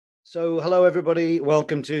So, hello, everybody.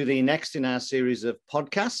 Welcome to the next in our series of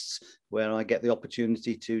podcasts, where I get the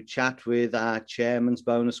opportunity to chat with our chairman's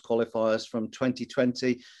bonus qualifiers from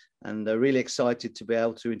 2020. And really excited to be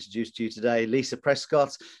able to introduce to you today, Lisa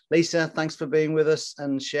Prescott. Lisa, thanks for being with us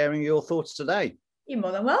and sharing your thoughts today. You're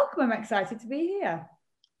more than welcome. I'm excited to be here.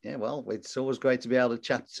 Yeah, well, it's always great to be able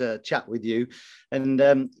to chat with you. And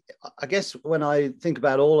I guess when I think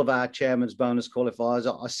about all of our chairman's bonus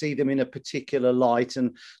qualifiers, I see them in a particular light.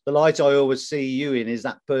 And the light I always see you in is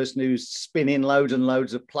that person who's spinning loads and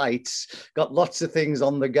loads of plates, got lots of things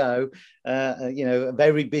on the go, a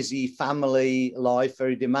very busy family life,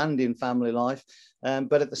 very demanding family life.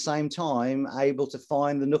 But at the same time, able to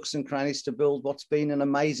find the nooks and crannies to build what's been an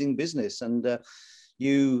amazing business. And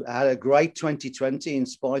you had a great 2020 in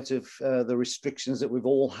spite of the restrictions that we've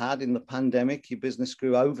all had in the pandemic. Your business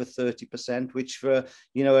grew over 30%, which for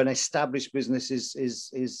an established business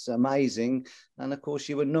is amazing. And of course,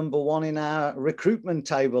 you were number one in our recruitment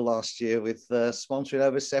table last year with sponsoring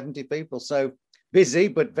over 70 people. So busy,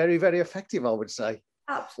 but very, very effective, I would say.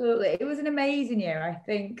 Absolutely. It was an amazing year. I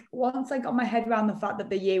think once I got my head around the fact that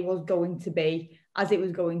the year was going to be as it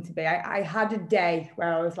was going to be, I had a day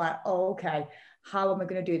where I was like, oh, okay, how am I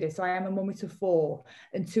going to do this? So I am a mummy to 4,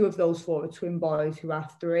 and 2 of those 4 are twin boys who are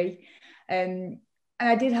 3. And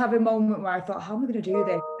I did have a moment where I thought, how am I going to do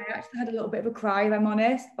this? I actually had a little bit of a cry, if I'm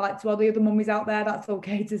honest, like to all the other mummies out there, that's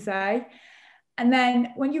okay to say. And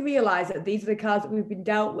then when you realize that these are the cards that we've been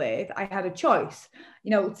dealt with, I had a choice.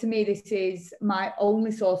 To me, this is my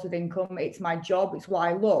only source of income. It's my job. It's what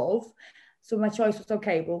I love. So my choice was,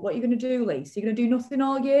 okay, well, what are you going to do, Lisa? You're going to do nothing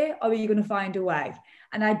all year, or are you going to find a way?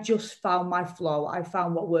 And I just found my flow. I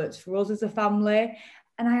found what works for us as a family.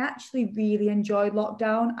 And I actually really enjoyed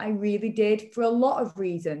lockdown. I really did, for a lot of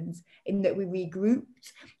reasons, in that we regrouped.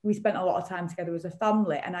 We spent a lot of time together as a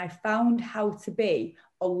family. And I found how to be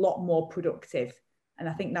a lot more productive. And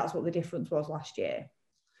I think that's what the difference was last year.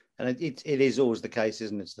 And it is always the case,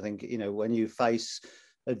 isn't it? I think, when you face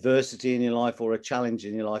adversity in your life or a challenge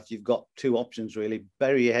in your life, you've got 2 options, really.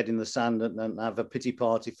 Bury your head in the sand and have a pity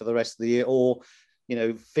party for the rest of the year, or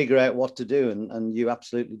figure out what to do. And you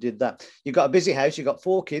absolutely did that. You've got a busy house. You've got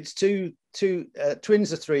 4 kids, two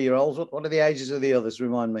twins are 3-year-olds. What are the ages of the others?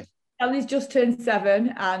 Remind me. Ellie's just turned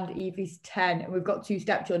 7 and Evie's 10. And we've got 2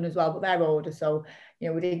 stepchildren as well, but they're older. So,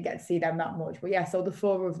 we didn't get to see them that much. But yeah, so the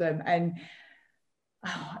 4 of them. And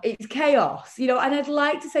it's chaos, and I'd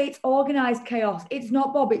like to say it's organized chaos. It's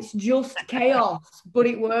not, Bob. It's just chaos, but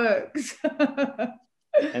it works.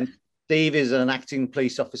 And Steve is an acting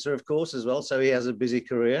police officer, of course, as well. So he has a busy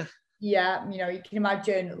career. Yeah, you can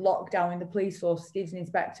imagine lockdown in the police force. Steve's an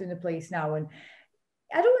inspector in the police now, and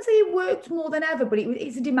I don't want to say it worked more than ever, but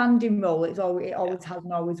it's a demanding role. It always has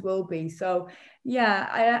and always will be. So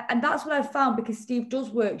yeah, and that's what I found, because Steve does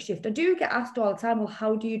work shift. I do get asked all the time, well,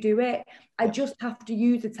 how do you do it? I just have to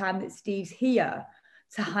use the time that Steve's here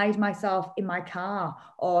to hide myself in my car,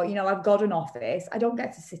 or I've got an office. I don't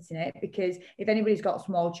get to sit in it, because if anybody's got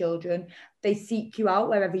small children, they seek you out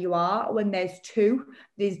wherever you are. When there's 2,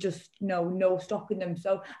 there's just no stopping them.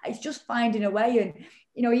 So it's just finding a way. And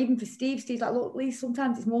even for Steve's like, look, Lee,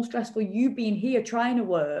 sometimes it's more stressful you being here trying to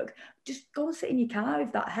work. Just go and sit in your car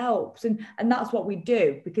if that helps. And that's what we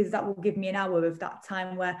do, because that will give me an hour of that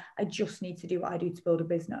time where I just need to do what I do to build a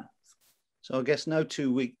business. So I guess no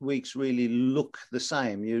 2 weeks really look the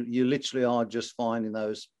same. You literally are just finding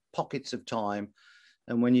those pockets of time.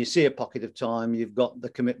 And when you see a pocket of time, you've got the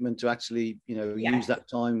commitment to actually, use that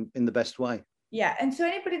time in the best way. Yeah. And so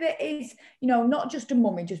anybody that is, not just a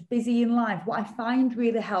mummy, just busy in life, what I find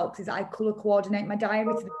really helps is I colour coordinate my diary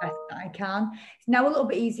to the best that I can. It's now a little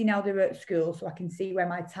bit easy now they're at school, so I can see where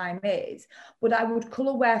my time is, but I would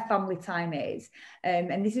colour where family time is.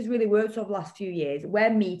 And this has really worked over the last few years, where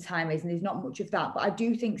me time is, and there's not much of that. But I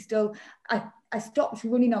do think still, I stopped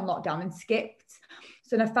running on lockdown and skipped.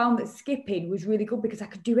 So I found that skipping was really good, because I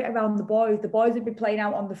could do it around the boys. The boys would be playing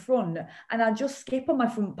out on the front, and I'd just skip on my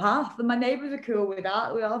front path. And my neighbours are cool with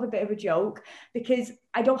that. We all have a bit of a joke, because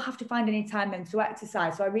I don't have to find any time then to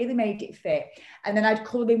exercise. So I really made it fit. And then I'd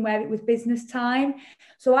colour in where it was business time.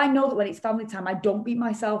 So I know that when it's family time, I don't beat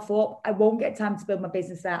myself up. I won't get time to build my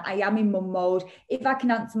business there. I am in mum mode. If I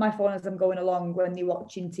can answer my phone as I'm going along when they're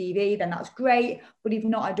watching TV, then that's great. But if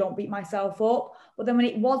not, I don't beat myself up. But then when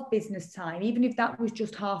it was business time, even if that was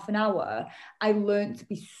just half an hour, I learned to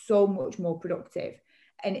be so much more productive.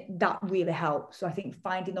 And that really helps. So I think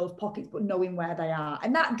finding those pockets, but knowing where they are.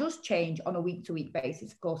 And that does change on a week-to-week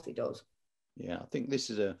basis. Of course it does. Yeah, I think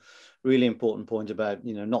this is a really important point about,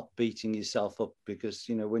 not beating yourself up, because,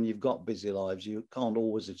 when you've got busy lives, you can't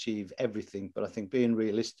always achieve everything. But I think being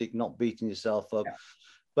realistic, not beating yourself up,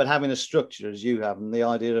 but having a structure as you have, and the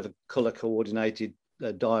idea of a color coordinated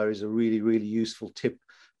diary is a really, really useful tip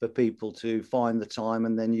for people to find the time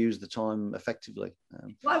and then use the time effectively.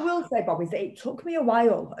 What I will say, Bob, is that it took me a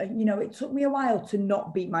while, it took me a while to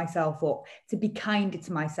not beat myself up, to be kinder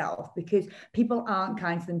to myself, because people aren't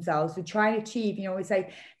kind to themselves. They try and achieve, we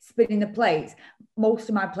say spinning the plates. Most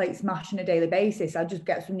of my plates smash on a daily basis. I just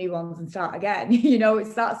get some new ones and start again.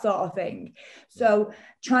 It's that sort of thing. So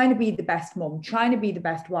trying to be the best mum, trying to be the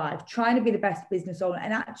best wife, trying to be the best business owner,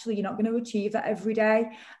 and actually you're not going to achieve that every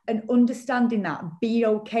day. And understanding that, being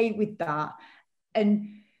okay with that, and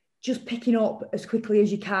just picking up as quickly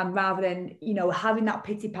as you can, rather than, having that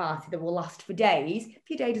pity party that will last for days. If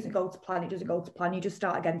your day doesn't go to plan, it doesn't go to plan. You just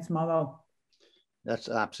start again tomorrow. That's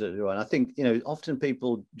absolutely right. I think, often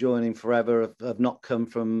people joining Forever have not come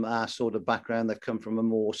from our sort of background. They've come from a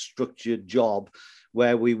more structured job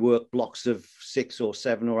where we work blocks of 6 or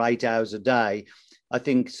 7 or 8 hours a day. I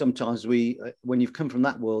think sometimes when you've come from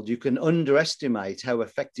that world, you can underestimate how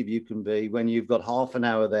effective you can be when you've got half an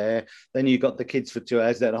hour there, then you've got the kids for 2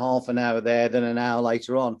 hours, then half an hour there, then an hour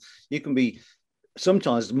later on. You can be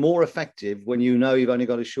sometimes more effective when you've only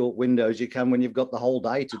got a short window as you can when you've got the whole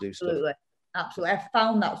day to do stuff. Absolutely. I've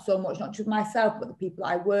found that so much, not just myself, but the people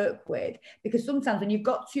I work with, because sometimes when you've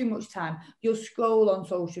got too much time, you'll scroll on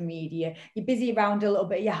social media, you're busy around a little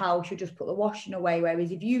bit of your house, you'll just put the washing away.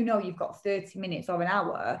 Whereas if you've got 30 minutes or an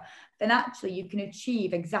hour, then actually you can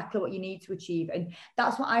achieve exactly what you need to achieve. And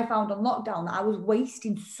that's what I found on lockdown, that I was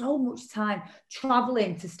wasting so much time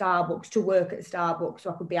traveling to Starbucks, to work at Starbucks so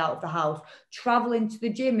I could be out of the house, traveling to the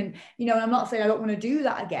gym. And, I'm not saying I don't want to do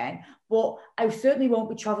that again, but I certainly won't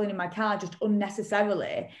be traveling in my car just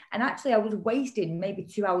unnecessarily. And actually I was wasting maybe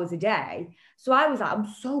 2 hours a day. So I was like, I'm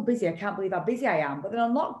so busy. I can't believe how busy I am. But then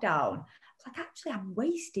on lockdown, like, actually, I'm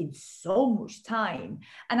wasting so much time.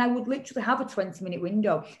 And I would literally have a 20-minute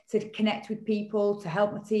window to connect with people, to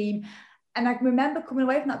help my team. And I can remember coming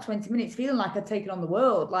away from that 20 minutes feeling like I'd taken on the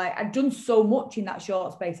world. Like, I'd done so much in that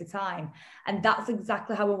short space of time. And that's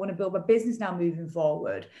exactly how I want to build my business now moving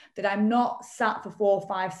forward, that I'm not sat for 4,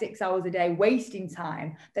 5, 6 hours a day wasting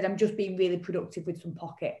time, that I'm just being really productive with some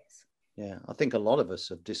pockets. Yeah, I think a lot of us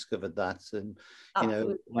have discovered that. And,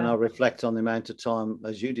 when I reflect on the amount of time,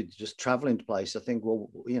 as you did, just traveling to place, I think, well,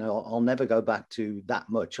 I'll never go back to that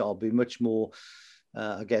much. I'll be much more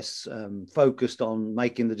focused on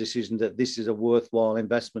making the decision that this is a worthwhile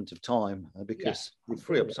investment of time, because you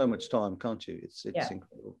free up so much time, can't you? It's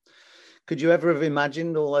incredible. Could you ever have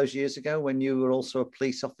imagined all those years ago, when you were also a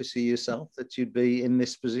police officer yourself, that you'd be in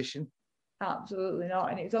this position? Absolutely not.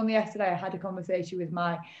 And it was only yesterday I had a conversation with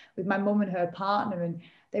my mum and her partner, and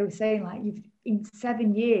they were saying, like, you've in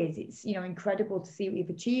 7 years, it's incredible to see what you've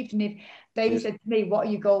achieved. And if they said to me, what are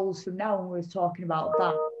your goals from now? And we were talking about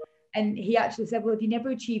that. And he actually said, well, if you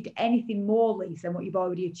never achieved anything more, Lisa, than what you've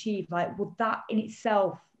already achieved, like, would that in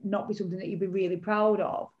itself not be something that you'd be really proud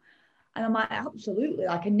of? And I'm like, absolutely.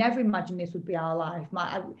 Like, I never imagined this would be our life.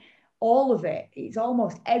 All of it, it's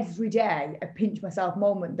almost every day a pinch myself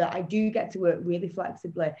moment that I do get to work really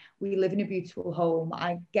flexibly. We live in a beautiful home.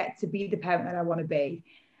 I get to be the parent that I want to be.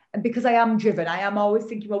 And because I am driven, I am always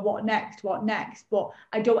thinking, well, what next? But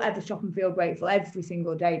I don't ever stop and feel grateful every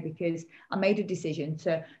single day, because I made a decision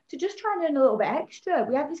to just try and earn a little bit extra.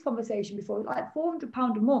 We had this conversation before, like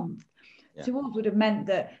 £400 a month to us would have meant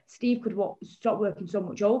that Steve could stop working so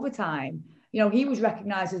much overtime. He was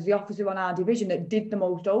recognised as the officer on our division that did the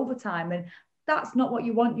most overtime. And that's not what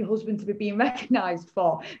you want your husband to be being recognised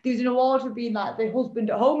for. There's an award for being like the husband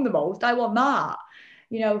at home the most. I want that.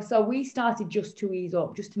 So we started just to ease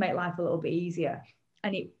up, just to make life a little bit easier.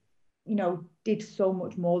 And it, did so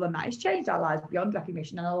much more than that. It's changed our lives beyond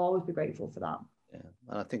recognition, and I'll always be grateful for that. Yeah.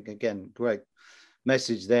 And I think, again, great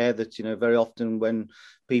message there that, very often when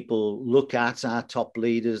people look at our top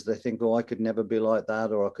leaders, they think, oh, I could never be like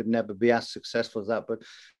that, or I could never be as successful as that. But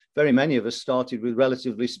very many of us started with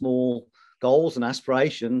relatively small goals and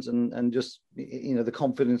aspirations, and just, the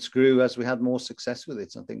confidence grew as we had more success with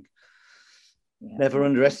it. I think never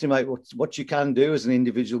underestimate what you can do as an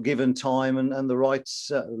individual, given time and the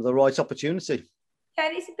right opportunity. Yeah,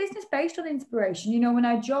 and it's a business based on inspiration. When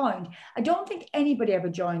I joined, I don't think anybody ever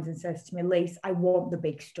joins and says to me, Lise, I want the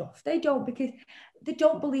big stuff. They don't, because they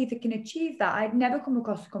don't believe they can achieve that. I'd never come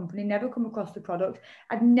across the company, never come across the product.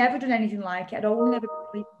 I'd never done anything like it. I'd only never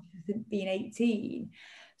been 18.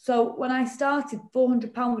 So when I started,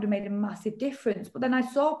 £400 would have made a massive difference. But then I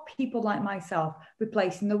saw people like myself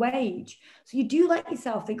replacing the wage. So you do let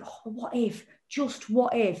yourself think, oh, what if? Just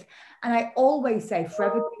what if? And I always say,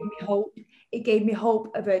 Forever gave me hope. It gave me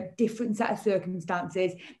hope of a different set of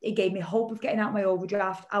circumstances. It gave me hope of getting out my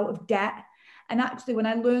overdraft, out of debt. And actually, when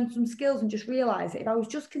I learned some skills and just realised that if I was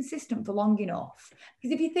just consistent for long enough,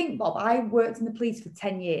 because if you think, Bob, I worked in the police for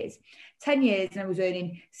 10 years, and I was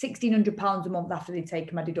earning £1,600 a month after they'd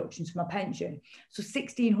taken my deductions for my pension. So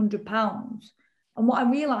 £1,600. And what I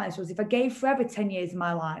realised was if I gave forever 10 years of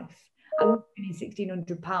my life, I would be earning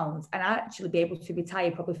 £1,600 and I'd actually be able to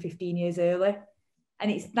retire probably 15 years early. And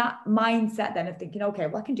it's that mindset then of thinking, okay,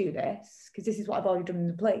 well, I can do this because this is what I've already done in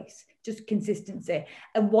the place. Just consistency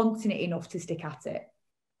and wanting it enough to stick at it.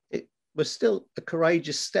 It was still a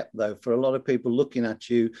courageous step, though, for a lot of people looking at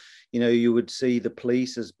you. You know, you would see the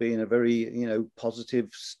police as being a very, you know, positive,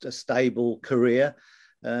 stable career.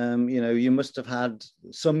 You know, you must have had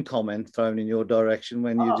some comment thrown in your direction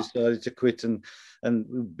when you decided to quit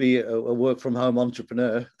and be a work from home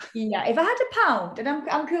entrepreneur. Yeah, if I had £1, and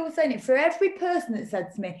I'm cool with saying it, for every person that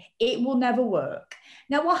said to me, it will never work.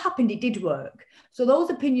 Now, what happened? It did work. So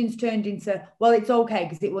those opinions turned into, well, it's okay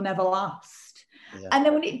because it will never last. Yeah. And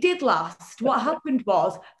then when it did last, what happened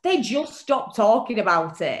was they just stopped talking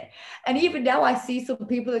about it. And even now I see some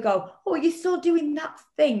people that go, oh, you're still doing that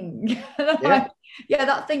thing. And I'm like, yeah,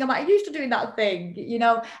 that thing. I'm like, I used to doing that thing, you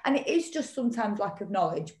know, and it is just sometimes lack of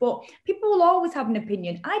knowledge. But people will always have an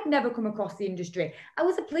opinion. I'd never come across the industry. I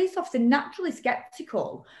was a police officer, naturally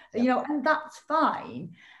skeptical, you know, and that's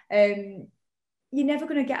fine. You're never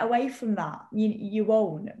going to get away from that. You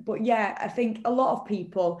won't. But yeah, I think a lot of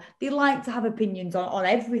people, they like to have opinions on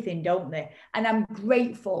everything, don't they? And I'm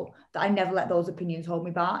grateful that I never let those opinions hold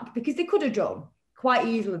me back because they could have done. Quite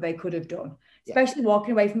easily they could have done, especially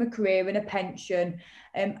walking away from a career and a pension.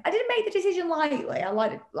 I didn't make the decision lightly. I'd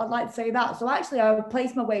like to say that. So actually I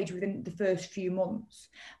replaced my wage within the first few months.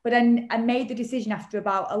 But then I made the decision after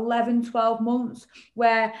about 11, 12 months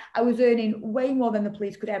where I was earning way more than the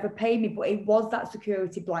police could ever pay me, but it was that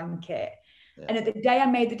security blanket. Yeah. And at the day I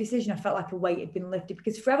made the decision, I felt like a weight had been lifted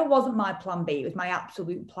because forever wasn't my plan B. It was my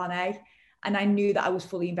absolute plan A. And I knew that I was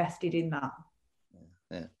fully invested in that.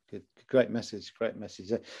 Yeah, good. Great message.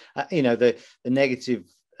 You know, the negative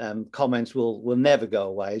comments will never go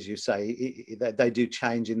away, as you say. They do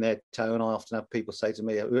change in their tone. I often have people say to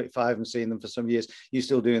me, if I haven't seen them for some years, you're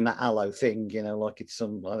still doing that aloe thing, you know, like it's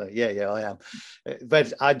some, yeah, I am.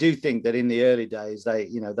 But I do think that in the early days,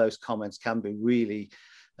 those comments can be really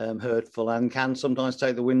hurtful and can sometimes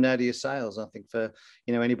take the wind out of your sails. I think for,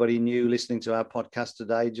 you know, anybody new listening to our podcast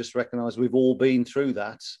today, just recognize we've all been through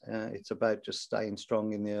that. It's about just staying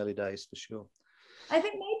strong in the early days for sure. I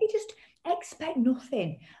think maybe just expect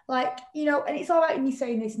nothing. Like, you know, and it's all right me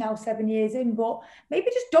saying this now 7 years in, but maybe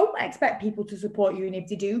just don't expect people to support you. And if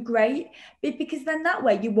they do, great. Because then that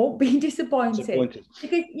way you won't be disappointed.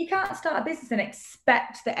 Because you can't start a business and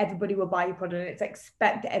expect that everybody will buy your product and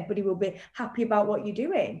expect that everybody will be happy about what you're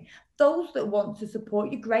doing. Those that want to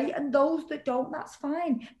support you, great. And those that don't, that's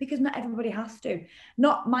fine. Because not everybody has to.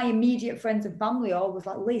 Not my immediate friends and family always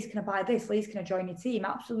like, Lise, can I buy this? Lise, can I join your team?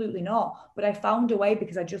 Absolutely not. But I found a way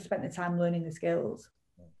because I just spent the time learning the skills.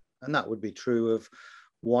 And that would be true of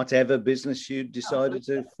whatever business you decided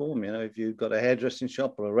to form. You know, if you've got a hairdressing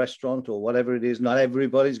shop or a restaurant or whatever it is, not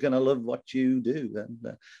everybody's going to love what you do.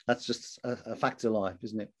 And that's just a fact of life,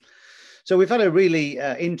 isn't it? So we've had a really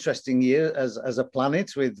interesting year as a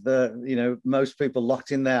planet with, you know, most people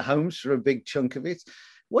locked in their homes for a big chunk of it.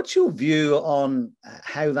 What's your view on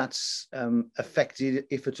how that's affected,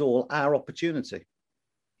 if at all, our opportunity?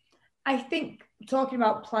 I think talking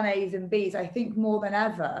about plan A's and B's, I think more than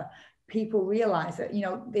ever, people realise that, you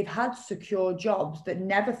know, they've had secure jobs that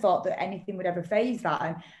never thought that anything would ever phase that.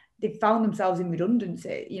 And they've found themselves in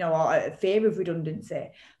redundancy, you know, or fear of redundancy.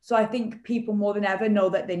 So I think people more than ever know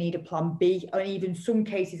that they need a plan B, or even some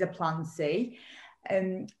cases a plan C.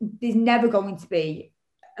 There's never going to be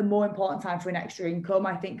a more important time for an extra income,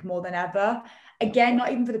 I think, more than ever. Again,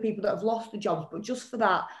 not even for the people that have lost the jobs, but just for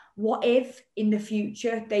that, what if in the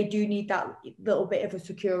future they do need that little bit of a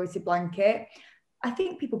security blanket? I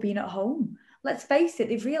think people being at home, let's face it,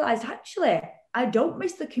 they've realised, actually, I don't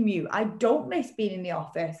miss the commute. I don't miss being in the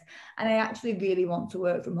office. And I actually really want to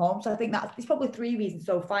work from home. So I think there's probably 3 reasons.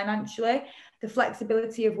 So financially, the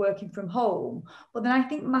flexibility of working from home, but then I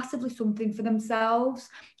think massively something for themselves.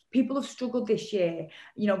 People have struggled this year,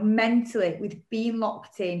 you know, mentally with being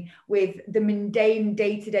locked in, with the mundane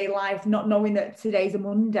day-to-day life, not knowing that today's a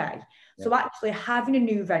Monday. Yeah. So actually having a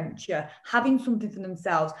new venture, having something for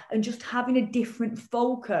themselves and just having a different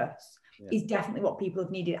focus is definitely what people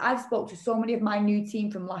have needed. I've spoke to so many of my new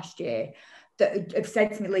team from last year that have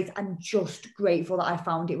said to me, Lise, I'm just grateful that I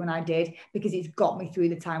found it when I did, because it's got me through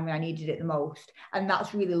the time when I needed it the most. And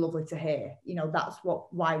that's really lovely to hear. You know, that's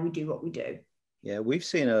why we do what we do. Yeah, we've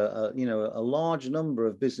seen a large number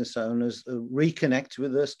of business owners reconnect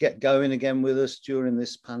with us, get going again with us during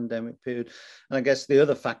this pandemic period. And I guess the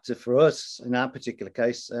other factor for us in our particular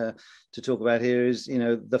case to talk about here is,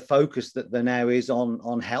 the focus that there now is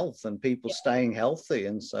on health and people staying healthy.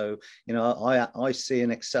 And so, I see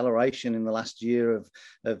an acceleration in the last year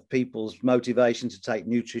of people's motivation to take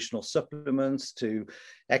nutritional supplements, to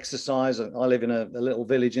exercise. I live in a little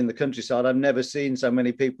village in the countryside. I've never seen so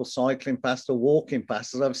many people cycling past or walking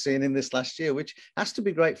past as I've seen in this last year, which has to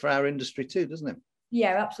be great for our industry too, doesn't it?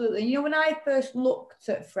 Yeah, absolutely. When I first looked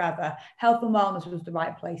at Forever, health and wellness was the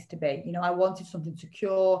right place to be. I wanted something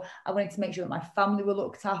secure. I wanted to make sure that my family were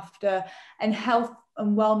looked after, and health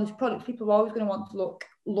and wellness products, people are always going to want to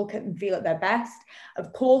look at and feel at their best.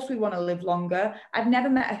 Of course, we want to live longer. I've never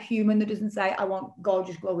met a human that doesn't say, I want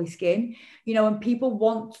gorgeous, glowy skin, and people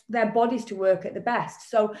want their bodies to work at the best.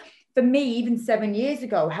 So for me, even 7 years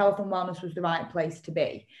ago, health and wellness was the right place to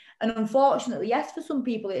be. And unfortunately, yes, for some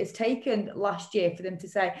people, it has taken last year for them to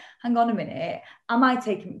say, hang on a minute, am I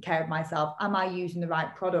taking care of myself? Am I using the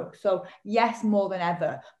right product? So yes, more than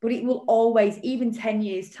ever, but it will always, even 10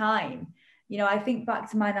 years time, I think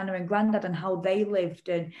back to my nana and granddad and how they lived,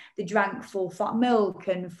 and they drank full fat milk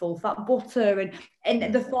and full fat butter,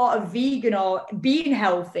 and the thought of vegan or being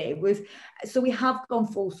healthy was, so we have gone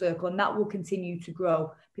full circle, and that will continue to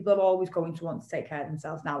grow. People are always going to want to take care of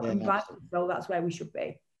themselves now, and so that's where we should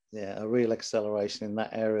be. Yeah, a real acceleration in that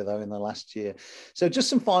area, though, in the last year. So just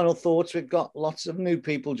some final thoughts. We've got lots of new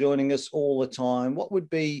people joining us all the time. What would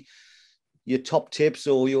be your top tips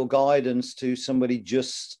or your guidance to somebody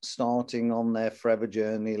just starting on their Forever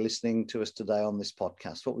journey, listening to us today on this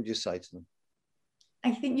podcast? What would you say to them? I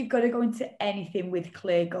think you've got to go into anything with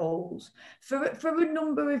clear goals for a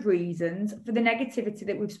number of reasons. For the negativity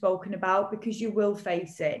that we've spoken about, because you will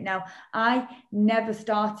face it. Now, I never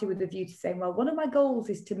started with a view to saying, well, one of my goals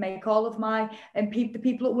is to make all of my the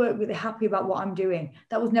people at work really happy about what I'm doing.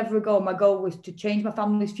 That was never a goal. My goal was to change my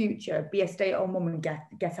family's future, be a stay-at-home mum and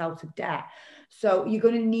get out of debt. So you're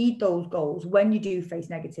going to need those goals when you do face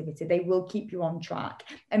negativity. They will keep you on track.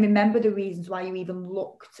 And remember the reasons why you even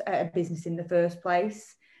looked at a business in the first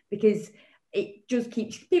place, because it just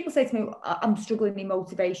keeps, people say to me, I'm struggling in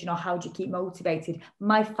motivation, or how do you keep motivated?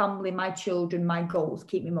 My family, my children, my goals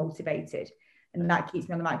keep me motivated, and that keeps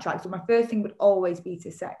me on the right track. So my first thing would always be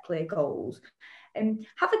to set clear goals and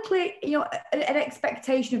have a clear, an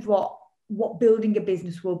expectation of what building a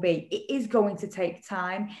business will be. It is going to take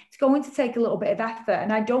time. It's going to take a little bit of effort.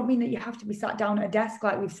 And I don't mean that you have to be sat down at a desk,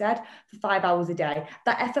 like we've said, for 5 hours a day.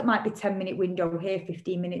 That effort might be 10-minute window here,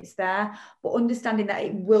 15 minutes there, but understanding that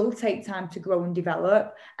it will take time to grow and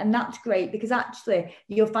develop. And that's great, because actually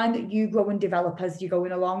you'll find that you grow and develop as you're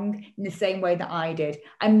going along, in the same way that I did.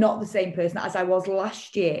 I'm not the same person as I was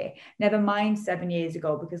last year, never mind 7 years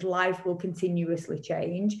ago, because life will continuously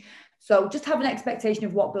change. So just have an expectation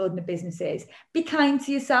of what building a business is. Be kind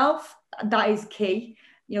to yourself. That is key.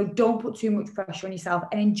 Don't put too much pressure on yourself,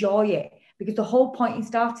 and enjoy it, because the whole point in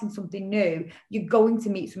starting something new, you're going to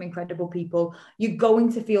meet some incredible people. You're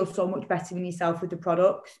going to feel so much better in yourself with the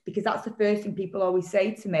products, because that's the first thing people always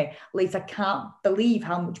say to me. Lisa, I can't believe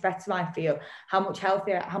how much better I feel, how much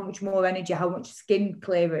healthier, how much more energy, how much skin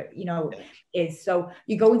clearer, is. So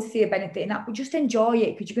you're going to see a benefit in that, but just enjoy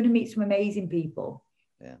it, because you're going to meet some amazing people.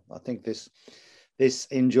 Yeah, I think this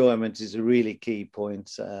enjoyment is a really key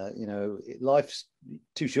point. Life's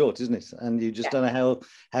too short, isn't it? And you just don't know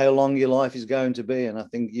how long your life is going to be. And I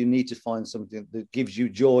think you need to find something that gives you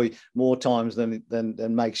joy more times than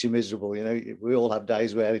makes you miserable. We all have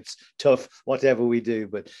days where it's tough, whatever we do.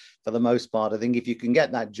 But for the most part, I think if you can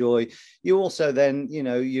get that joy, you also then,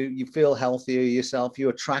 you feel healthier yourself. You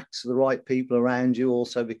attract the right people around you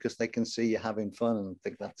also, because they can see you having fun. And I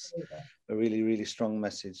think that's a really, really strong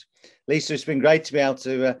message. Lisa, it's been great to be able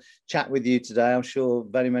to chat with you today. I'm sure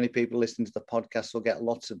very many people listening to the podcast will get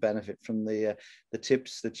lots of benefit from the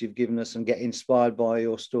tips that you've given us, and get inspired by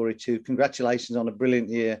your story too. Congratulations on a brilliant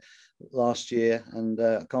year last year, and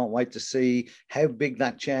I can't wait to see how big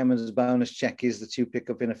that chairman's bonus check is that you pick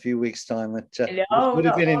up in a few weeks' time. It would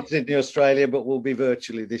have been in Sydney, Australia, but will be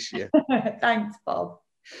virtually this year. Thanks, Bob.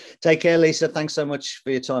 Take care, Lisa. Thanks so much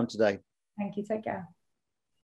for your time today. Thank you. Take care.